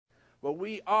Well,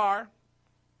 we are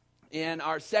in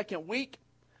our second week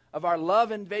of our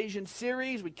Love Invasion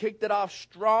series. We kicked it off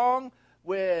strong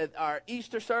with our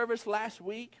Easter service last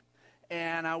week.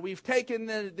 And we've taken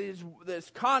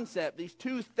this concept, these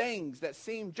two things that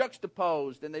seem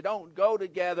juxtaposed and they don't go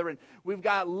together. And we've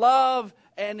got love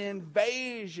and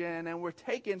invasion. And we're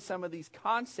taking some of these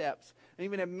concepts. And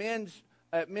even at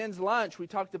men's lunch, we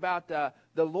talked about the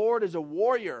Lord as a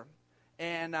warrior.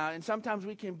 And sometimes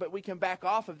we can back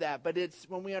off of that. But it's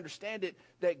when we understand it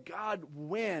that God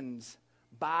wins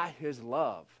by his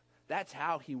love. That's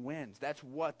how he wins. That's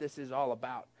what this is all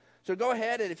about. So go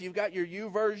ahead, and if you've got your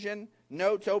YouVersion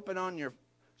notes open on your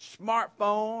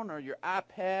smartphone or your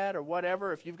iPad or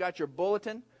whatever, if you've got your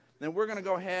bulletin, then we're going to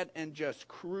go ahead and just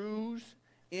cruise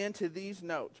into these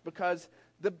notes. Because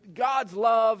God's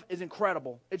love is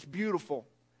incredible. It's beautiful.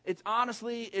 It's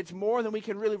more than we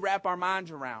can really wrap our minds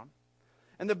around.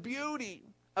 And the beauty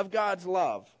of God's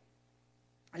love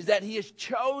is that he has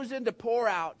chosen to pour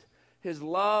out his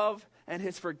love and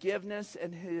his forgiveness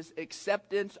and his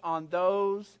acceptance on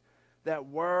those that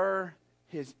were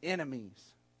his enemies.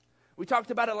 We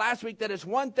talked about it last week that it's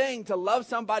one thing to love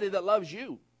somebody that loves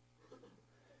you.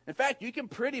 In fact, you can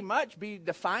pretty much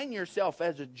define yourself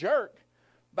as a jerk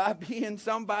by being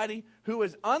somebody who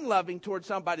is unloving towards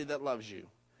somebody that loves you.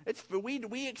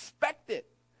 We expect it.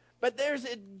 But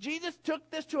Jesus took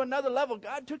this to another level.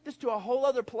 God took this to a whole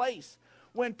other place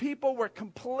when people were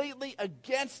completely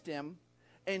against him.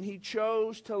 And he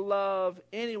chose to love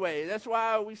anyway. That's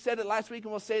why we said it last week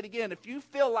and we'll say it again. If you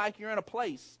feel like you're in a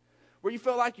place where you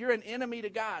feel like you're an enemy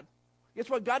to God, guess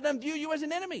what? God doesn't view you as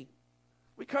an enemy.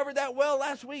 We covered that well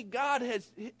last week. God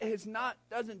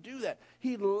doesn't do that.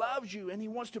 He loves you and he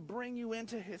wants to bring you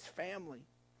into his family.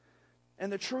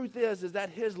 And the truth is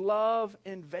that his love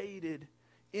invaded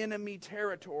enemy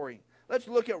territory. Let's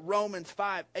look at Romans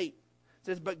 5:8. It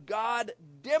says, but God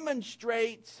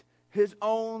demonstrates his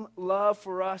own love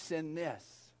for us in this.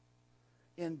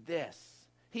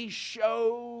 He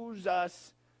shows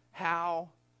us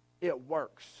how it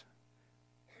works.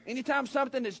 Anytime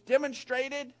something is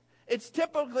demonstrated, it's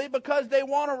typically because they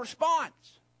want a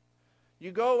response.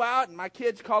 You go out, and my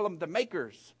kids call them the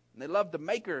makers. And they love the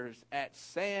makers at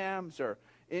Sam's or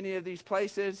any of these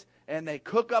places. And they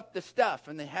cook up the stuff,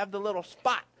 and they have the little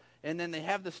spot. And then they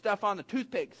have the stuff on the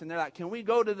toothpicks. And they're like, can we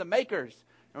go to the makers?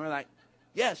 And we're like,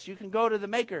 yes, you can go to the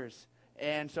makers.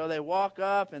 And so they walk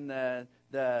up, and the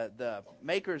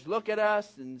makers look at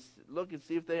us and look and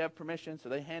see if they have permission. So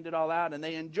they hand it all out, and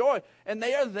they enjoy. And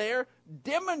they are there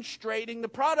demonstrating the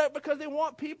product because they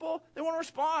want a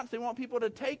response. They want people to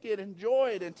take it,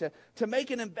 enjoy it, and to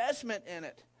make an investment in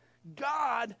it.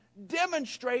 God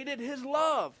demonstrated his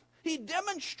love. He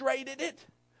demonstrated it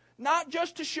not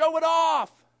just to show it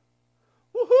off.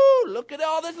 Woohoo, look at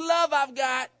all this love I've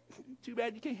got. Too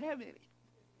bad you can't have any.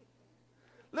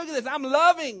 Look at this. I'm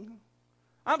loving.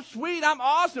 I'm sweet. I'm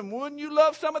awesome. Wouldn't you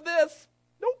love some of this?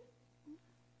 Nope.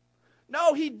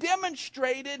 No, he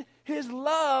demonstrated his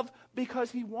love because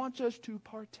he wants us to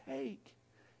partake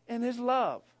in his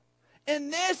love.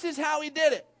 And this is how he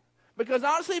did it. Because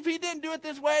honestly, if he didn't do it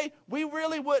this way, we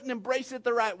really wouldn't embrace it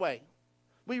the right way.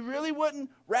 We really wouldn't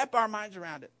wrap our minds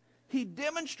around it. He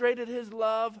demonstrated his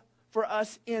love for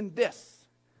us in this,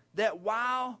 that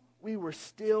while we were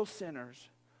still sinners,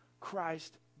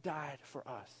 Christ died for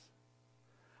us.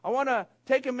 I want to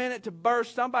take a minute to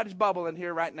burst somebody's bubble in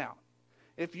here right now.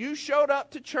 If you showed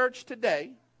up to church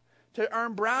today to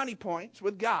earn brownie points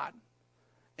with God,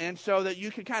 and so that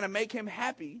you could kind of make him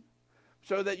happy,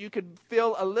 so that you could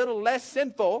feel a little less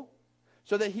sinful,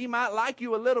 so that he might like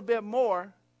you a little bit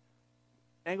more,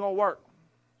 ain't going to work.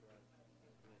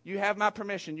 You have my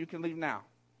permission. You can leave now.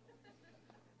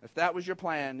 If that was your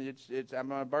plan, I'm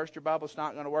going to burst your bubble. It's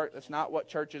not going to work. That's not what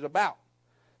church is about.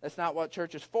 That's not what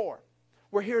church is for.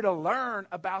 We're here to learn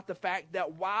about the fact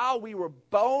that while we were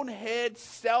bonehead,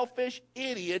 selfish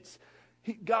idiots,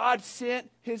 God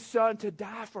sent his son to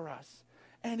die for us.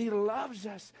 And he loves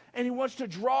us. And he wants to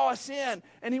draw us in.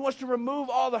 And he wants to remove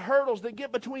all the hurdles that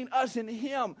get between us and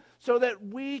him so that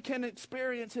we can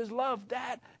experience his love.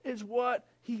 That is what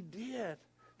he did.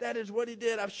 That is what he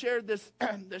did. I've shared this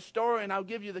story, and I'll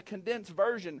give you the condensed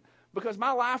version because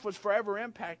my life was forever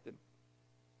impacted.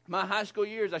 My high school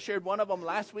years, I shared one of them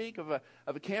last week of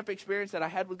a camp experience that I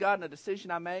had with God and a decision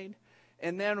I made.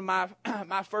 And then my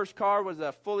first car was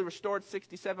a fully restored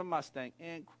 67 Mustang.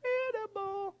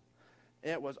 Incredible.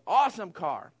 It was an awesome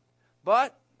car.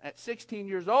 But at 16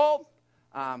 years old,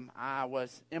 I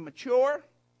was immature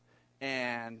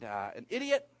and an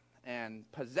idiot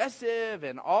and possessive,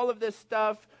 and all of this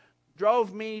stuff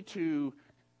drove me to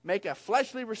make a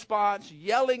fleshly response,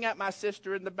 yelling at my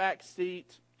sister in the back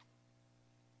seat,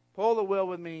 pull the wheel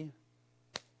with me,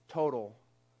 total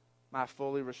my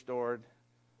fully restored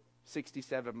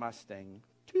 67 Mustang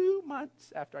 2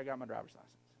 months after I got my driver's license.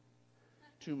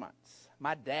 2 months.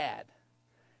 My dad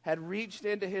had reached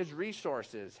into his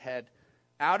resources, had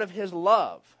out of his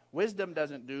love, wisdom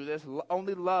doesn't do this,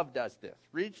 only love does this,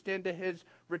 reached into his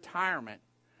retirement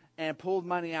and pulled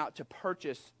money out to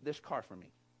purchase this car for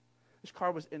me. This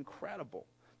car was incredible.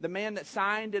 The man that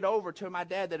signed it over to my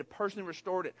dad that had personally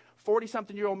restored it,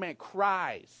 40-something-year-old man,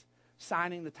 cries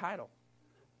signing the title.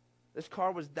 This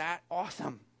car was that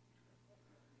awesome.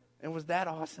 It was that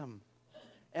awesome.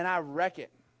 And I wreck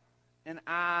it. And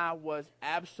I was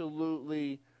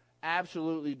absolutely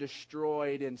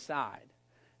destroyed inside.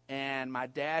 And my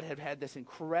dad had had this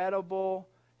incredible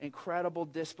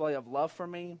display of love for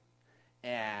me.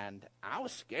 And I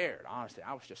was scared, honestly.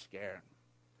 I was just scared.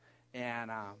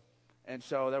 And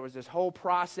so there was this whole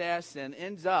process, and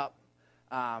ends up,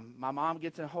 my mom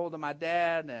gets a hold of my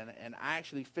dad, and I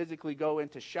actually physically go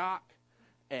into shock,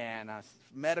 and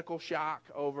medical shock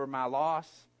over my loss.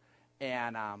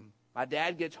 And my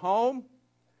dad gets home,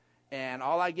 and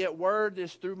all I get word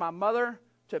is through my mother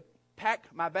to pack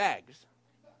my bags.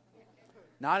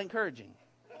 Not encouraging.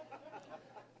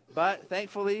 But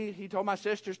thankfully, he told my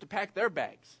sisters to pack their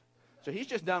bags. So he's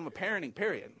just done with parenting,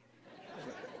 period.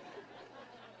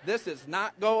 This is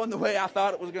not going the way I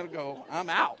thought it was going to go. I'm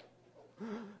out.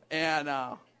 And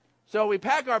so we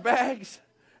pack our bags,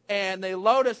 and they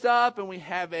load us up, and we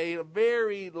have a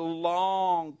very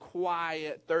long,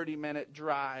 quiet 30-minute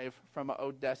drive from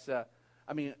Odessa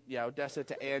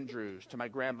to Andrews, to my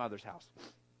grandmother's house.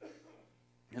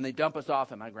 And they dump us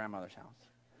off at my grandmother's house.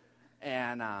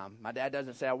 And my dad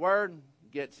doesn't say a word,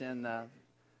 gets in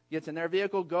their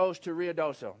vehicle, goes to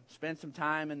Ruidoso, spends some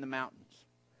time in the mountains,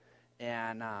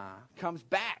 and comes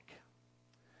back.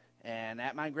 And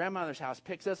at my grandmother's house,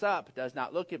 picks us up, does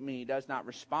not look at me, does not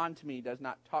respond to me, does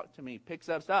not talk to me, picks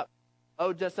us up,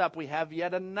 loads us up. We have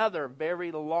yet another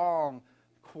very long,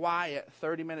 quiet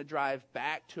 30-minute drive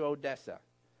back to Odessa.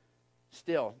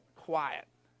 Still quiet.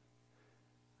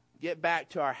 Get back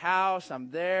to our house.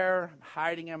 I'm there,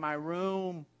 hiding in my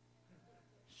room,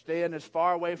 staying as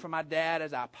far away from my dad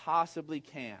as I possibly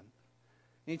can.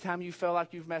 Anytime you feel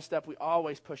like you've messed up, we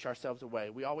always push ourselves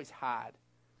away. We always hide.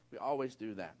 We always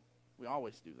do that. We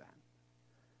always do that.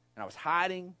 And I was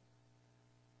hiding.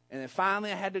 And then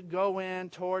finally I had to go in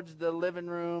towards the living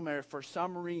room for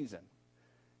some reason.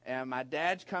 And my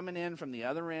dad's coming in from the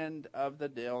other end of the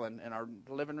deal. And our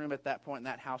living room at that point in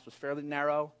that house was fairly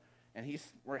narrow. And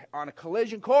we're on a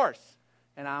collision course.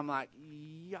 And I'm like,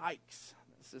 yikes,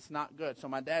 this is not good. So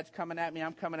my dad's coming at me,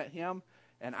 I'm coming at him.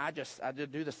 And I just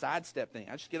do the sidestep thing.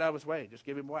 I just get out of his way, just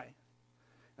give him way.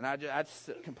 And I just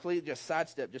completely just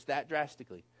sidestep, just that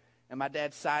drastically. And my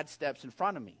dad sidesteps in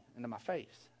front of me, into my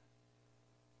face.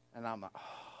 And I'm like, oh,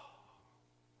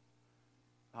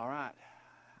 all right.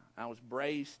 I was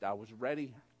braced, I was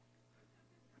ready.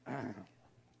 I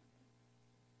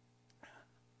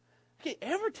can't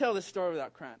ever tell this story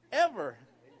without crying. Ever.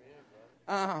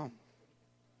 And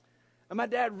my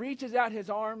dad reaches out his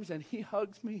arms and he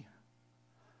hugs me.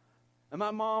 And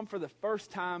my mom, for the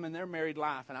first time in their married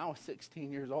life, and I was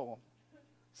 16 years old,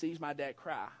 sees my dad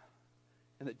cry.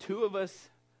 And the two of us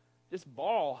just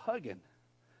bawl, hugging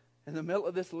in the middle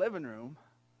of this living room,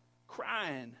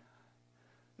 crying.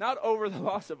 Not over the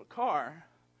loss of a car,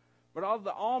 but over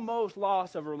the almost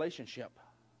loss of a relationship.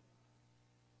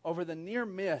 Over the near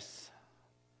miss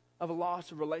of a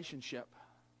loss of relationship.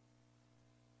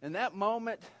 In that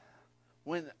moment,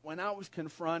 when I was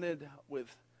confronted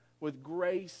with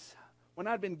grace, when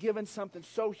I'd been given something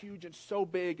so huge and so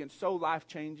big and so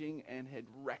life-changing and had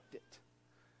wrecked it,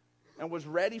 and was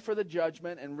ready for the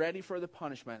judgment and ready for the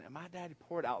punishment, and my daddy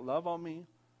poured out love on me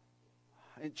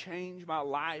and changed my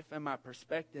life and my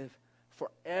perspective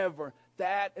forever.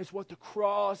 That is what the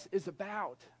cross is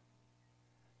about.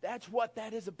 That's what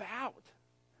that is about.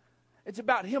 It's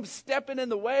about him stepping in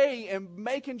the way and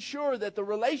making sure that the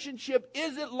relationship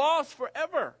isn't lost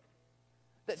forever.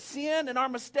 That sin and our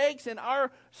mistakes and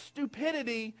our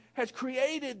stupidity has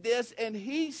created this, and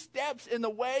he steps in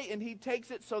the way and he takes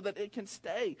it so that it can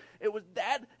stay.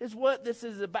 That is what this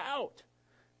is about.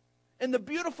 And the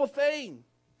beautiful thing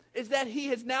is that he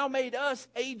has now made us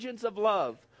agents of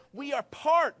love. We're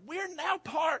now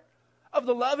part of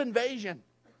the love invasion.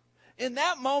 In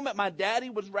that moment, my daddy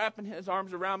was wrapping his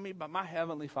arms around me, but my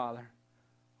Heavenly Father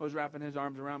was wrapping his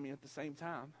arms around me at the same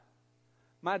time.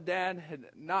 My dad had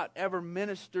not ever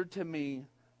ministered to me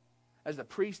as the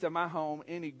priest of my home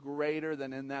any greater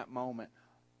than in that moment.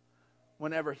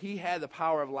 whenever he had the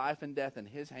power of life and death in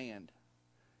his hand,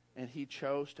 and he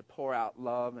chose to pour out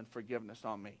love and forgiveness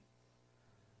on me.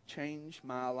 Changed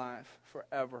my life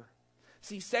forever.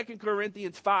 See, 2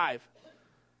 Corinthians 5.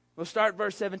 We'll start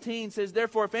verse 17. It says,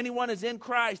 therefore, if anyone is in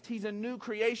Christ, he's a new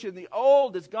creation. The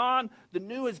old is gone, the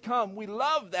new has come. We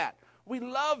love that. We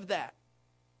love that.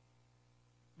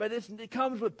 But it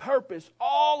comes with purpose.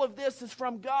 All of this is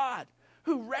from God,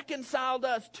 who reconciled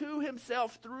us to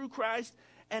himself through Christ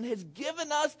and has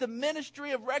given us the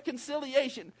ministry of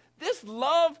reconciliation. This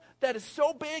love that is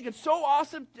so big and so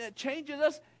awesome that changes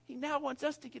us, he now wants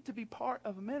us to get to be part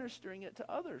of ministering it to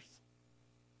others.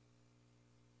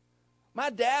 My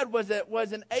dad was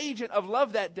an agent of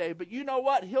love that day, but you know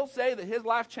what? He'll say that his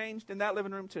life changed in that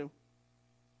living room too.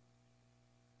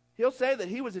 He'll say that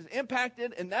he was as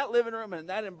impacted in that living room and in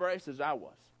that embrace as I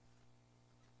was.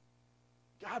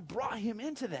 God brought him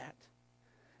into that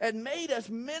and made us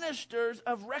ministers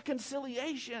of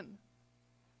reconciliation.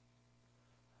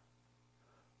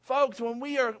 Folks,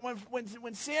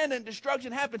 when sin and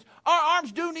destruction happens, our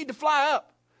arms do need to fly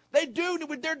up.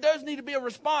 There does need to be a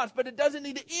response, but it doesn't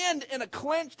need to end in a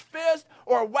clenched fist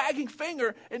or a wagging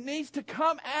finger. It needs to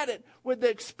come at it with the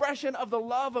expression of the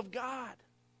love of God.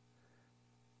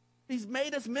 He's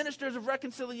made us ministers of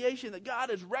reconciliation, that God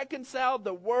has reconciled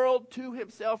the world to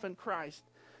himself in Christ,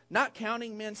 not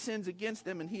counting men's sins against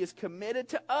them, and he has committed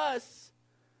to us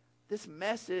this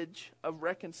message of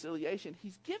reconciliation.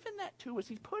 He's given that to us.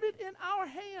 He's put it in our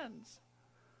hands.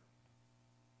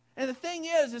 And the thing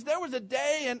is there was a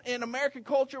day in American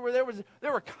culture where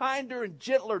there were kinder and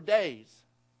gentler days.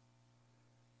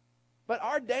 But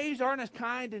our days aren't as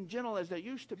kind and gentle as they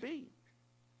used to be.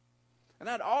 And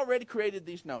I'd already created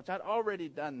these notes. I'd already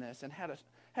done this and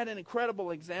had an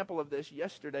incredible example of this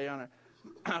yesterday on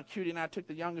Cutie and I took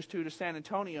the youngest two to San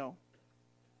Antonio.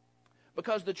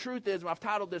 Because the truth is, I've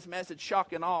titled this message,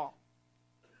 Shock and Awe.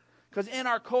 Because in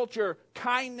our culture,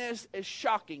 kindness is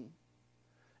shocking.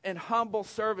 And humble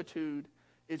servitude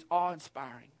is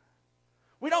awe-inspiring.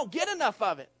 We don't get enough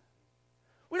of it.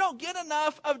 We don't get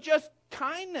enough of just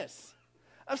kindness.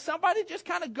 Of somebody just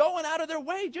kind of going out of their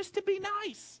way just to be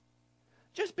nice.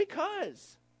 Just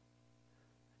because.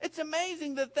 It's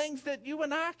amazing the things that you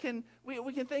and I can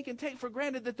think and take for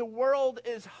granted that the world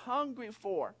is hungry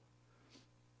for.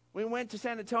 We went to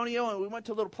San Antonio and we went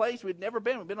to a little place we'd never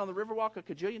been. We'd been on the Riverwalk a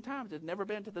cajillion times. We'd never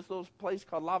been to this little place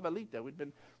called La Velita. We'd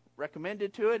been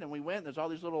recommended to it, and we went. There's all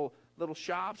these little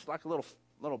shops, like a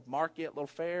little market, little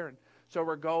fair. And so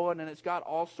we're going, and it's got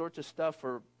all sorts of stuff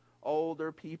for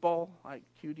older people, like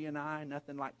Cutie and I,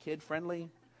 nothing like kid-friendly.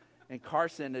 And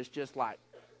Carson is just like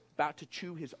about to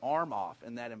chew his arm off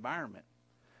in that environment.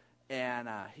 And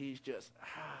he's just,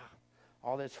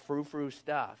 all this frou-frou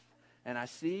stuff. And I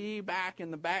see back in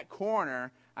the back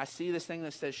corner, I see this thing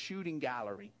that says shooting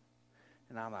gallery.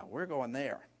 And I'm like, we're going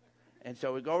there. And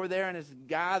so we go over there, and there's a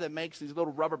guy that makes these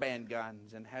little rubber band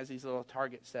guns and has these little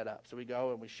targets set up. So we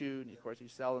go and we shoot, and of course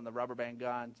he's selling the rubber band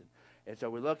guns. And so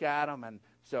we look at them, and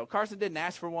so Carson didn't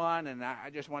ask for one, and I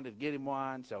just wanted to get him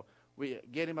one. So we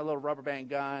get him a little rubber band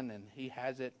gun, and he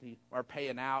has it. We're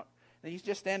paying out. And he's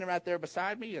just standing right there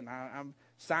beside me, and I'm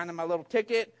signing my little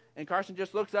ticket. And Carson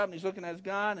just looks up, and he's looking at his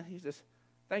gun, and he's just,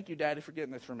 thank you, Daddy, for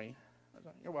getting this for me. I was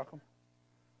like, you're welcome.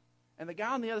 And the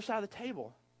guy on the other side of the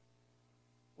table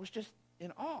was just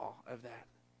in awe of that.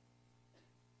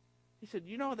 He said,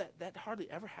 you know that hardly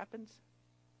ever happens?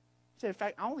 He said, in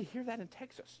fact, I only hear that in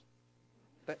Texas.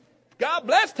 God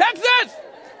bless Texas!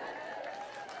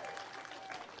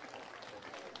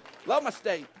 Love my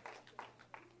state.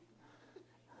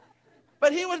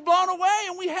 But he was blown away,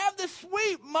 and we have this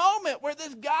sweet moment where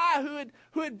this guy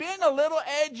who had been a little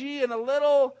edgy and a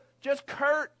little just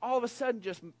curt, all of a sudden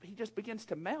he just begins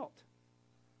to melt.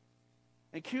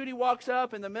 And Cutie walks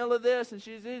up in the middle of this,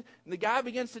 and the guy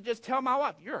begins to just tell my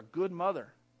wife, you're a good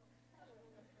mother.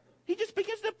 He just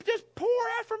begins to just pour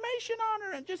affirmation on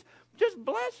her and just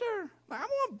bless her. Like, I'm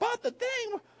going to butt the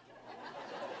thing.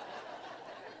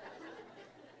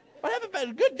 What happened about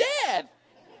a good dad?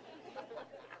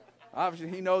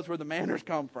 Obviously, he knows where the manners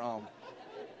come from.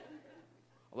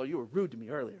 Although you were rude to me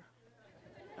earlier.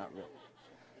 Not really.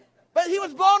 But he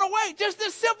was blown away. Just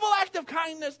this simple act of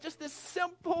kindness. Just this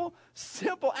simple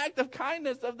act of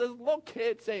kindness of this little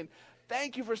kid saying,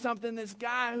 thank you for something. This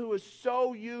guy who was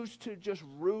so used to just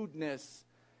rudeness,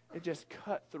 it just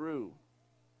cut through.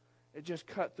 It just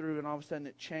cut through, and all of a sudden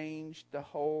it changed the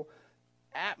whole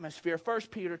atmosphere. 1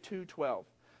 Peter 2:12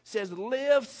 says,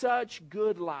 live such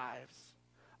good lives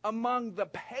among the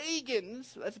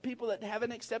pagans. That's the people that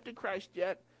haven't accepted Christ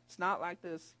yet. It's not like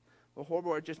this. Well,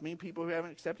 horrible, it just mean people who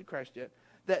haven't accepted Christ yet.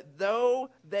 that though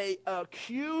they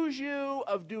accuse you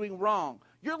of doing wrong,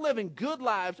 you're living good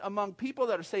lives among people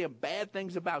that are saying bad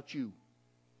things about you.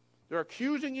 They're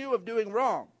accusing you of doing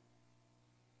wrong.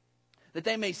 That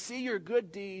they may see your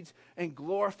good deeds and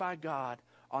glorify God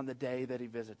on the day that he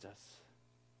visits us.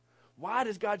 Why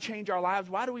does God change our lives?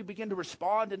 Why do we begin to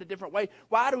respond in a different way?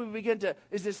 Why do we begin to,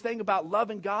 is this thing about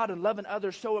loving God and loving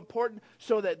others so important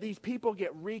so that these people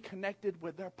get reconnected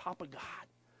with their Papa God?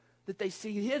 That they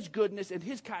see his goodness and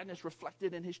his kindness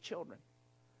reflected in his children.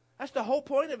 That's the whole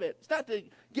point of it. It's not to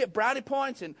get brownie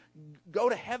points and go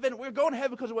to heaven. We're going to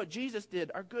heaven because of what Jesus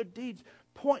did. Our good deeds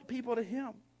point people to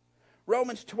him.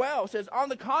 Romans 12 says, on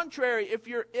the contrary, if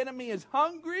your enemy is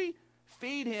hungry,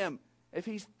 feed him. If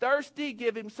he's thirsty,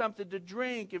 give him something to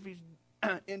drink. If he's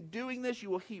in doing this, you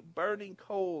will heap burning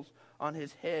coals on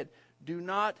his head. Do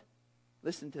not,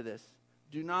 listen to this,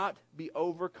 do not be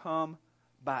overcome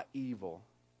by evil,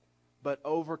 but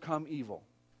overcome evil.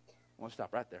 I want to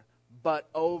stop right there. But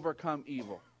overcome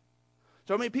evil.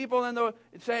 So many people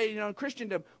say, in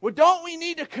Christendom, well, don't we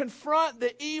need to confront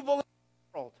the evil in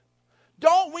the world?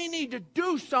 Don't we need to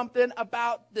do something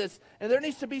about this? And there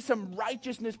needs to be some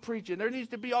righteousness preaching. There needs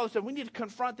to be all this stuff. We need to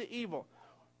confront the evil.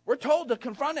 We're told to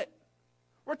confront it.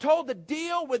 We're told to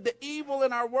deal with the evil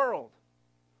in our world.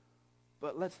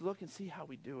 But let's look and see how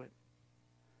we do it.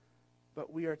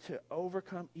 But we are to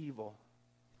overcome evil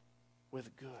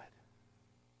with good.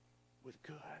 With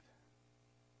good.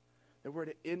 That we're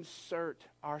to insert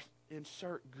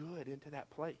good into that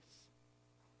place.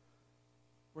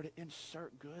 We're to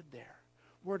insert good there.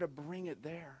 We're to bring it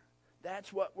there.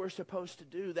 That's what we're supposed to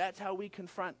do. That's how we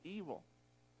confront evil.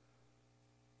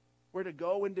 We're to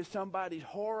go into somebody's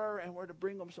horror and we're to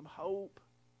bring them some hope.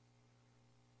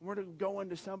 We're to go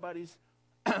into somebody's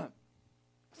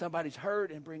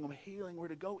hurt and bring them healing. We're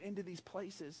to go into these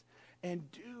places and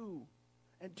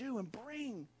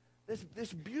bring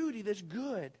this beauty, this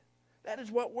good. That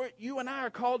is what you and I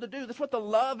are called to do. That's what the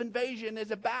love invasion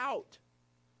is about.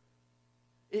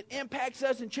 It impacts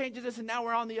us and changes us, and now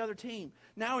we're on the other team.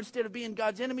 Now instead of being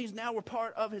God's enemies, now we're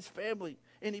part of his family,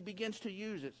 and he begins to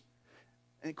use us.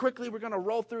 And quickly we're going to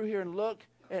roll through here and look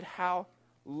at how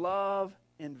love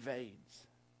invades.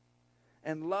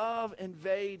 And love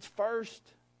invades first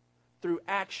through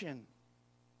action.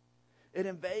 It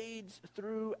invades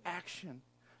through action.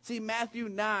 See, Matthew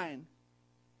 9,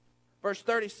 verse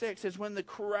 36 says, when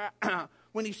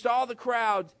he saw the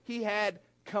crowds, he had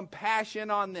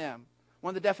compassion on them.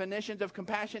 One of the definitions of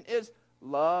compassion is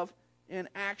love in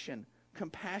action.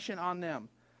 Compassion on them.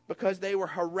 Because they were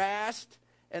harassed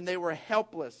and they were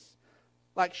helpless,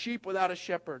 like sheep without a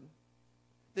shepherd.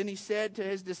 Then he said to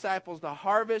his disciples, the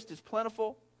harvest is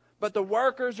plentiful, but the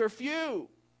workers are few.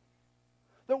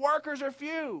 The workers are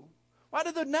few. Why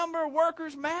do the number of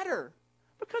workers matter?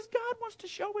 Because God wants to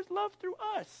show his love through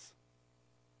us.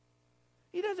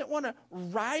 He doesn't want to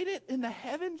write it in the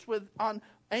heavens on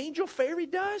angel fairy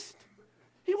dust.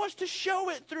 He wants to show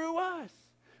it through us.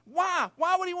 Why?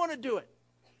 Why would he want to do it?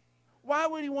 Why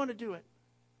would he want to do it?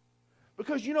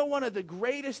 Because one of the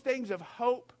greatest things of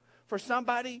hope for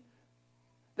somebody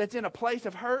that's in a place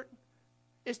of hurt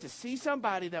is to see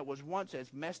somebody that was once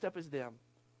as messed up as them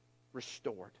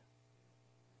restored.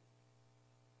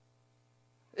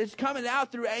 It's coming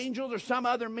out through angels or some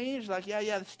other means. Like, yeah,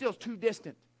 it's still too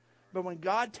distant. But when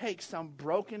God takes some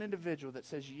broken individual that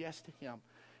says yes to him,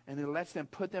 and he lets them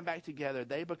put them back together,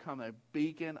 they become a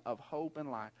beacon of hope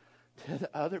and light to the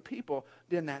other people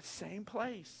in that same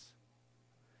place.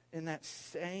 In that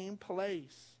same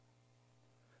place.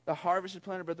 The harvest is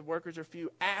plenty, but the workers are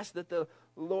few. Ask that the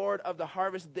Lord of the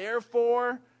harvest,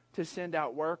 therefore, to send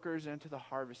out workers into the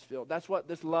harvest field. That's what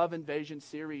this Love Invasion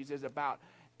series is about.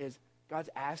 Is God's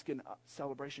asking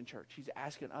Celebration Church. He's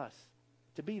asking us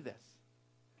to be this.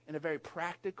 In a very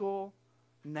practical,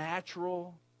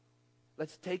 natural,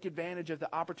 let's take advantage of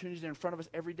the opportunities that are in front of us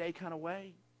every day kind of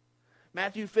way.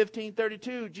 Matthew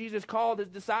 15:32, Jesus called his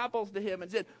disciples to him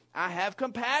and said, I have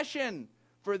compassion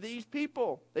for these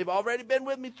people. They've already been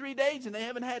with me 3 days and they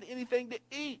haven't had anything to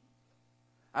eat.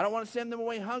 I don't want to send them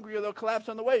away hungry or they'll collapse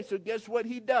on the way. So guess what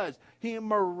he does? He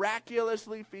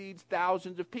miraculously feeds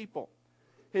thousands of people.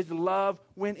 His love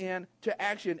went into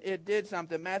action. It did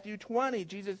something. Matthew 20,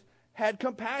 Jesus had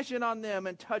compassion on them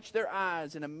and touched their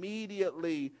eyes, and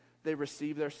immediately they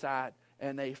received their sight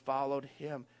and they followed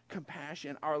him.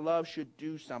 Compassion. Our love should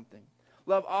do something.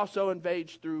 Love also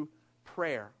invades through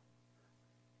prayer.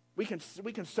 We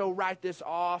can so write this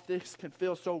off. This can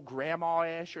feel so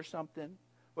grandma-ish or something.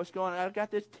 What's going on? I've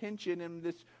got this tension and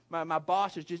this. My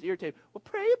boss is just irritated. Well,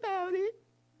 pray about it.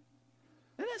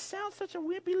 Doesn't that sound such a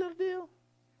wimpy little deal?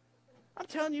 I'm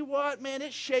telling you what, man,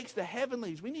 it shakes the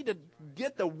heavenlies. We need to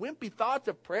get the wimpy thoughts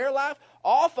of prayer life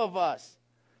off of us.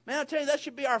 Man, I'll tell you, that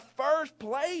should be our first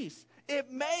place.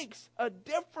 It makes a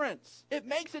difference. It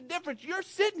makes a difference. You're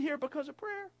sitting here because of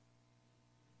prayer.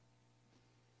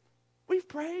 We've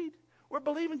prayed. We're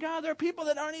believing God. There are people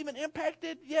that aren't even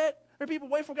impacted yet. There are people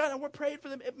waiting for God, and we're praying for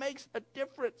them. It makes a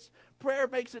difference. Prayer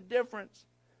makes a difference.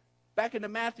 Back into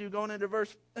Matthew, going into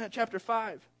chapter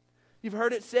 5. You've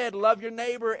heard it said, love your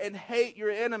neighbor and hate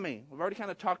your enemy. We've already kind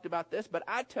of talked about this, but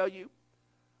I tell you,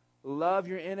 love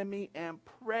your enemy and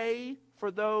pray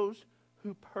for those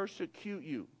who persecute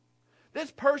you. This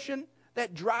person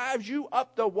that drives you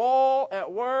up the wall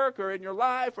at work or in your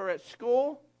life or at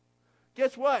school,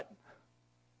 guess what?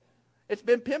 It's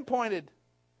been pinpointed.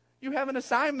 You have an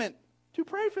assignment to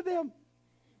pray for them.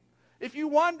 If you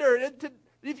wonder,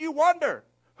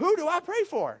 who do I pray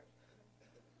for?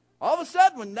 All of a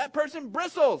sudden, when that person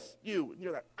bristles you,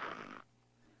 you're like,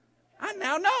 I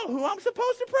now know who I'm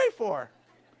supposed to pray for.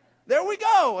 There we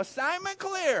go. Assignment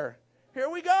clear. Here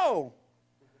we go.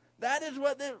 That is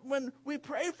when we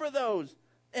pray for those,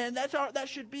 and that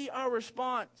should be our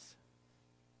response.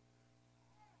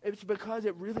 It's because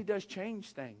it really does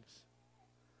change things.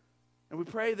 And we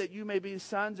pray that you may be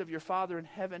sons of your Father in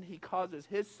heaven. He causes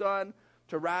His sun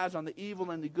to rise on the evil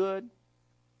and the good,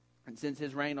 and sends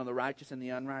His rain on the righteous and the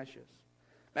unrighteous.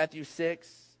 Matthew 6,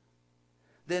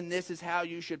 then this is how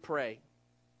you should pray.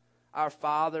 Our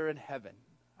Father in heaven.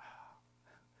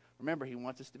 Remember, He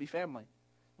wants us to be family.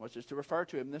 He wants us to refer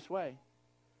to Him this way.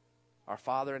 Our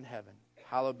Father in heaven,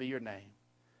 hallowed be your name.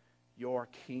 Your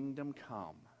kingdom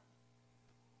come.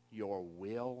 Your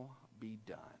will be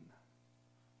done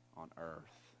on earth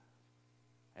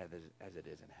as it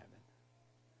is in heaven.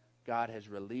 God has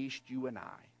released you and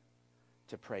I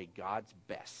to pray God's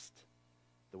best,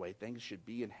 the way things should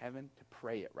be in heaven, to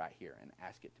pray it right here and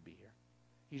ask it to be here.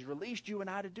 He's released you and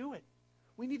I to do it.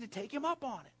 We need to take Him up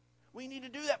on it. We need to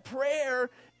do that. Prayer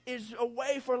is a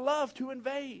way for love to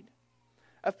invade.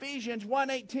 Ephesians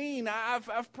 1:18,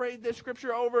 I've prayed this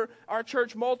scripture over our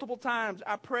church multiple times.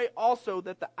 I pray also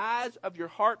that the eyes of your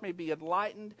heart may be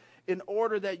enlightened, in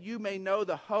order that you may know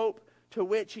the hope to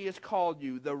which He has called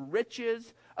you, the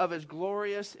riches of His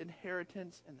glorious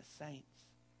inheritance in the saints.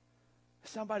 If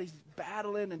somebody's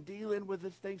battling and dealing with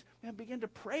these things, man, begin to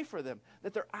pray for them,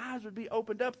 that their eyes would be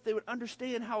opened up, that they would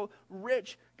understand how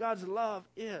rich God's love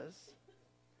is.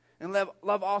 And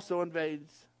love also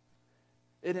invades.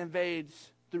 It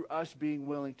invades through us being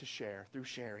willing to share, through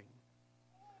sharing.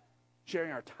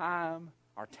 Sharing our time,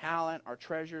 our talent, our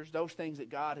treasures, those things that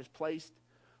God has placed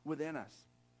within us.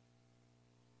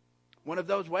 One of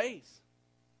those ways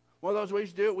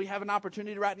to do it, we have an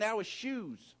opportunity right now with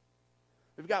shoes.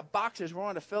 We've got boxes we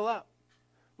want to fill up.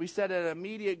 We set an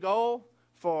immediate goal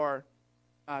for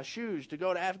shoes to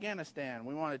go to Afghanistan.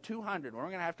 We wanted 200. We're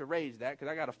going to have to raise that because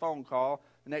I got a phone call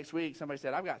the next week. Somebody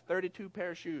said, I've got 32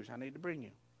 pair of shoes I need to bring you.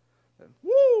 I said,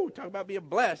 woo, talk about being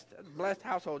blessed. Blessed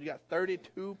household. You got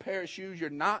 32 pair of shoes you're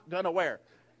not going to wear.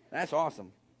 That's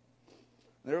awesome.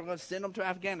 They're going to send them to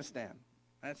Afghanistan.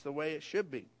 That's the way it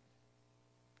should be.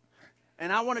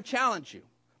 And I want to challenge you.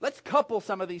 Let's couple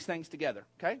some of these things together,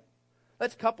 okay?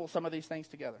 Let's couple some of these things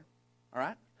together, all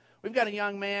right? We've got a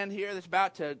young man here that's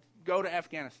about to go to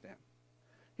Afghanistan.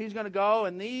 He's going to go,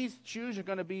 and these shoes are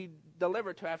going to be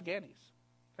delivered to Afghanis,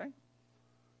 okay?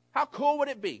 How cool would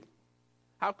it be?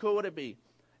 How cool would it be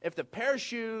if the pair of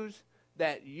shoes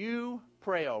that you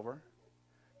pray over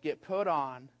get put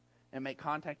on and make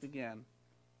contact again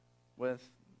with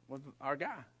our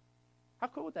guy? How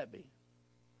cool would that be?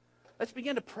 Let's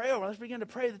begin to pray over. Let's begin to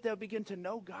pray that they'll begin to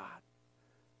know God.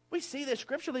 We see this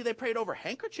scripturally. They prayed over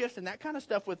handkerchiefs and that kind of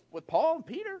stuff with Paul and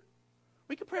Peter.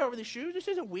 We can pray over these shoes. This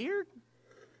isn't weird.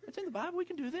 It's in the Bible. We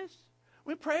can do this.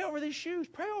 We pray over these shoes.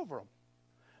 Pray over them.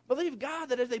 Believe God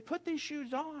that as they put these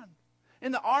shoes on,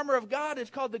 in the armor of God,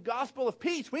 it's called the gospel of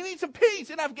peace. We need some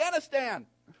peace in Afghanistan.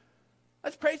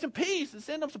 Let's pray some peace and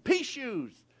send them some peace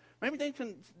shoes. Maybe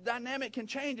dynamic can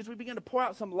change as we begin to pour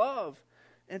out some love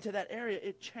into that area.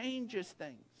 It changes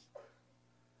things.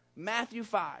 Matthew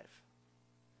 5.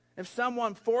 If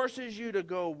someone forces you to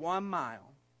go 1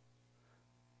 mile,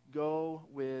 go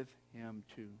with him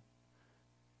too.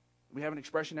 We have an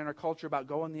expression in our culture about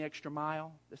going the extra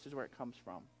mile. This is where it comes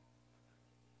from.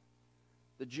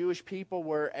 The Jewish people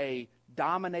were a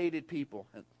dominated people.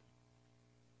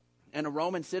 And a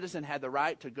Roman citizen had the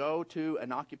right to go to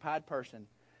an occupied person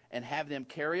and have them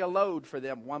carry a load for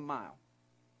them 1 mile.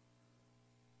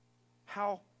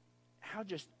 How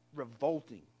just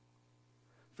revolting.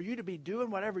 For you to be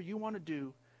doing whatever you want to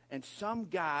do, and some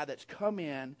guy that's come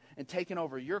in and taken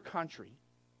over your country,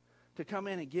 to come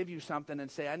in and give you something and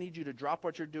say, I need you to drop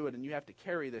what you're doing and you have to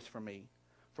carry this for me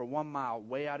for 1 mile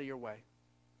way out of your way.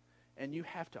 And you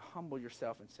have to humble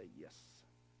yourself and say yes,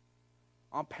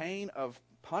 on pain of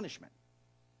punishment.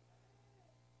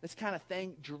 This kind of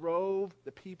thing drove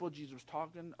the people Jesus was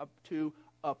talking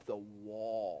up the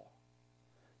wall.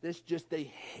 They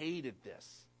hated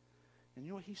this. And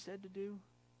you know what he said to do?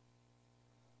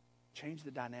 Change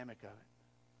the dynamic of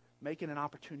it. Make it an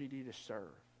opportunity to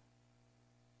serve.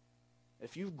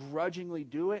 If you grudgingly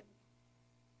do it,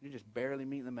 you're just barely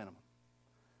meeting the minimum.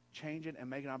 Change it and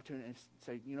make an opportunity and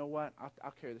say, you know what?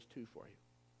 I'll carry this too for you.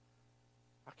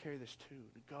 I'll carry this too.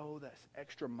 To go this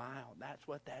extra mile. That's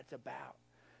what that's about.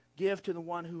 Give to the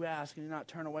one who asks and do not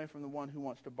turn away from the one who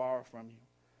wants to borrow from you.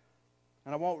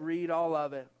 And I won't read all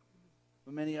of it,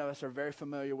 but many of us are very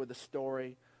familiar with the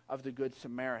story of the Good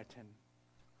Samaritan.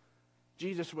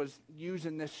 Jesus was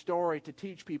using this story to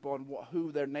teach people on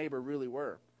who their neighbor really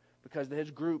were, because his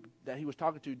group that he was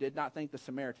talking to did not think the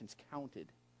Samaritans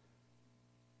counted.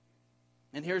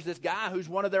 And here's this guy who's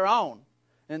one of their own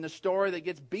in the story that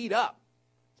gets beat up.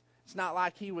 It's not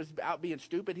like he was out being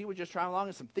stupid. He was just trying along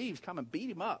and some thieves come and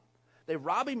beat him up. They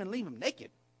rob him and leave him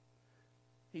naked.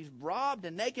 He's robbed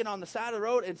and naked on the side of the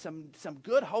road, and some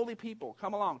good holy people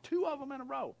come along, 2 of them in a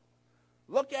row.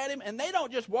 Look at him, and they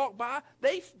don't just walk by.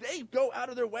 They go out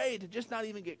of their way to just not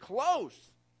even get close.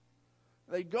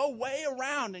 They go way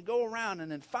around and go around, and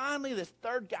then finally this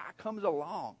third guy comes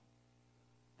along.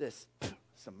 This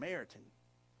Samaritan,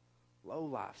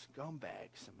 low-life, scumbag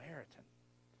Samaritan,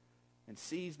 and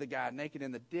sees the guy naked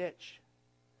in the ditch,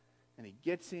 and he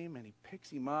gets him, and he picks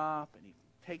him up, and he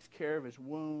takes care of his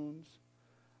wounds.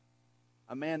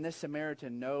 A man, this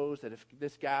Samaritan, knows that if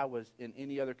this guy was in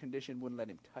any other condition, wouldn't let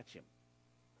him touch him.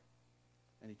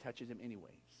 And he touches him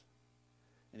anyways.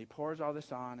 And he pours all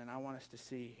this on, and I want us to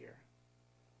see here.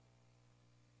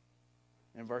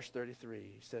 In verse 33,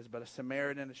 he says, but a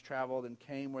Samaritan has traveled and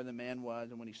came where the man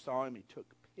was, and when he saw him, he took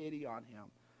pity on him.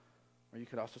 Or you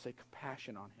could also say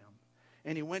compassion on him.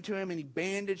 And he went to him and he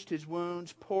bandaged his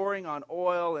wounds, pouring on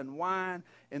oil and wine.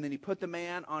 And then he put the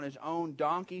man on his own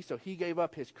donkey. So he gave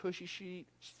up his cushy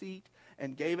seat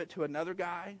and gave it to another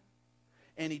guy.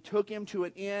 And he took him to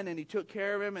an inn and he took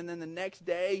care of him. And then the next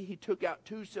day he took out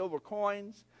 2 silver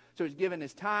coins. So he's given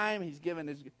his time. He's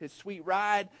given his sweet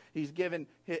ride. He's given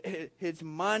his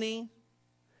money.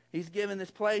 He's given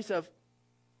this place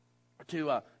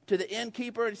to the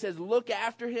innkeeper. And he says, look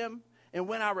after him. And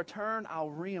when I return, I'll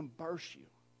reimburse you.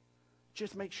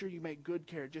 Just make sure you make good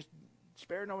care. Just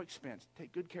spare no expense.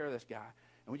 Take good care of this guy.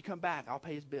 And when you come back, I'll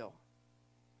pay his bill.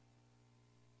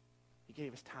 He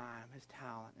gave his time, his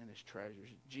talent, and his treasures.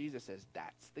 Jesus says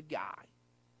that's the guy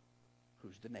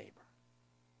who's the neighbor.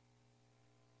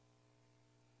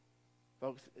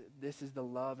 Folks, this is the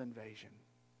love invasion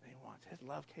that he wants. His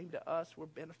love came to us. We're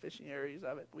beneficiaries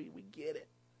of it. We get it.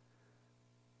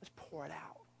 Let's pour it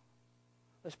out.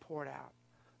 Let's pour it out.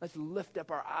 Let's lift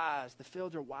up our eyes. The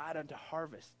fields are wide unto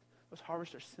harvest. Those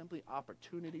harvests are simply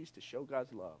opportunities to show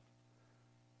God's love.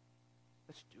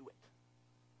 Let's do it.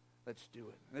 Let's do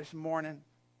it. This morning,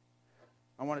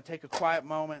 I want to take a quiet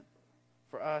moment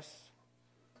for us.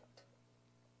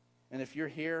 And if you're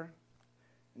here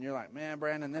and you're like, man,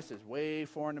 Brandon, this is way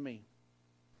foreign to me.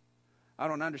 I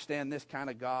don't understand this kind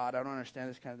of God. I don't understand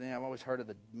this kind of thing. I've always heard of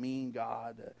the mean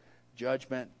God, the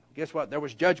judgment. Guess what? There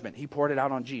was judgment. He poured it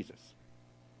out on Jesus.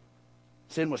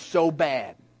 Sin was so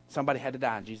bad, somebody had to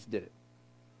die, and Jesus did it.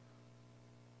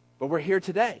 But we're here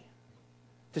today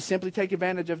to simply take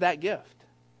advantage of that gift.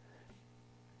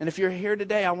 And if you're here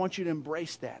today, I want you to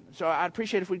embrace that. So I'd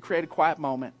appreciate if we'd create a quiet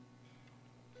moment.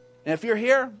 And if you're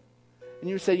here and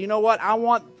you say, you know what, I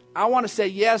want to say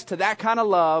yes to that kind of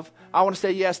love. I want to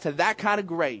say yes to that kind of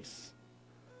grace.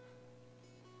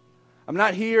 I'm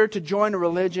not here to join a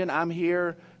religion. I'm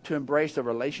here to embrace a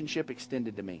relationship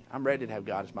extended to me. I'm ready to have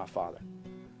God as my Father.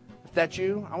 If that's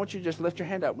you, I want you to just lift your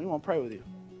hand up. We want to pray with you.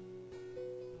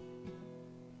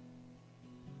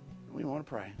 We want to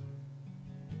pray.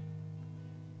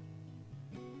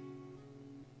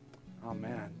 Oh,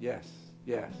 man. Yes.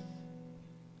 Yes.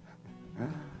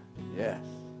 Yes.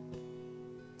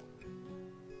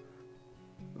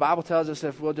 The Bible tells us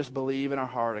if we'll just believe in our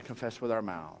heart and confess with our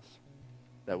mouths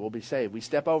that we'll be saved. We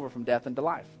step over from death into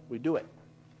life. We do it.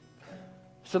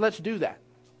 So let's do that.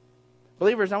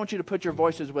 Believers, I want you to put your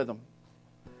voices with them.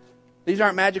 These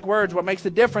aren't magic words. What makes the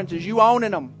difference is you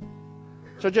owning them.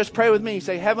 So just pray with me.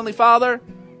 Say, Heavenly Father,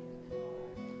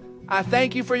 I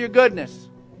thank you for your goodness.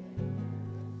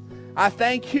 I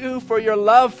thank you for your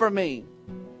love for me.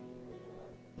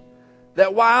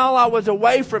 That while I was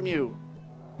away from you,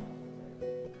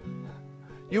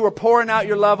 You were pouring out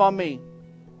your love on me.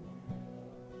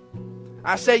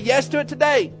 I say yes to it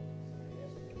today.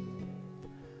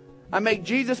 I make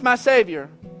Jesus my Savior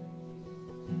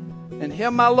and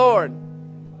Him my Lord.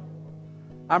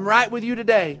 I'm right with you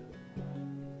today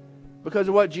because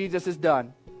of what Jesus has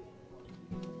done.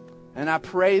 And I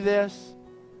pray this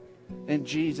in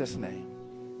Jesus' name.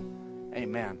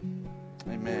 Amen.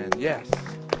 Amen. Yes.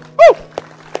 Woo!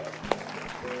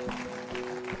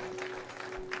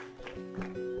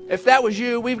 If that was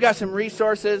you, we've got some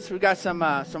resources. We've got some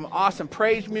awesome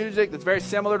praise music that's very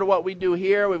similar to what we do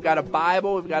here. We've got a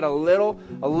Bible. We've got a little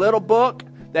book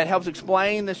that helps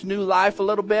explain this new life a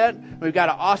little bit. We've got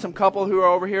an awesome couple who are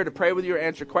over here to pray with you or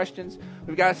answer questions.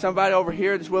 We've got somebody over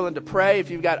here that's willing to pray if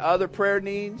you've got other prayer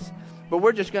needs. But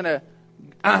we're just going to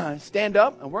stand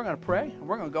up and we're going to pray and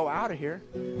we're going to go out of here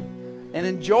and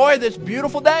enjoy this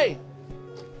beautiful day.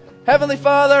 Heavenly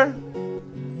Father,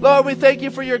 Lord, we thank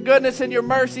you for your goodness and your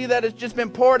mercy that has just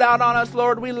been poured out on us,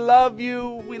 Lord. We love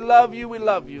you. We love you. We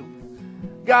love you.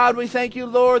 God, we thank you,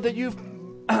 Lord, that you've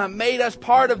made us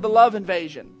part of the love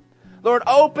invasion. Lord,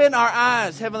 open our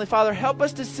eyes, Heavenly Father. Help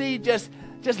us to see just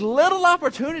little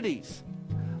opportunities.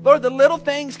 Lord, the little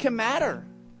things can matter.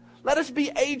 Let us be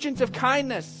agents of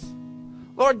kindness.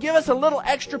 Lord, give us a little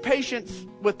extra patience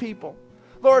with people.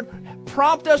 Lord,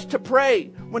 prompt us to pray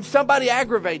when somebody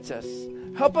aggravates us.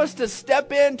 Help us to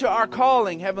step into our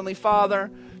calling, Heavenly Father,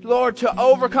 Lord, to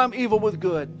overcome evil with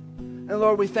good. And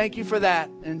Lord, we thank you for that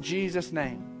in Jesus'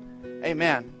 name.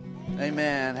 Amen.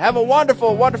 Amen. Have a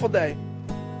wonderful, wonderful day.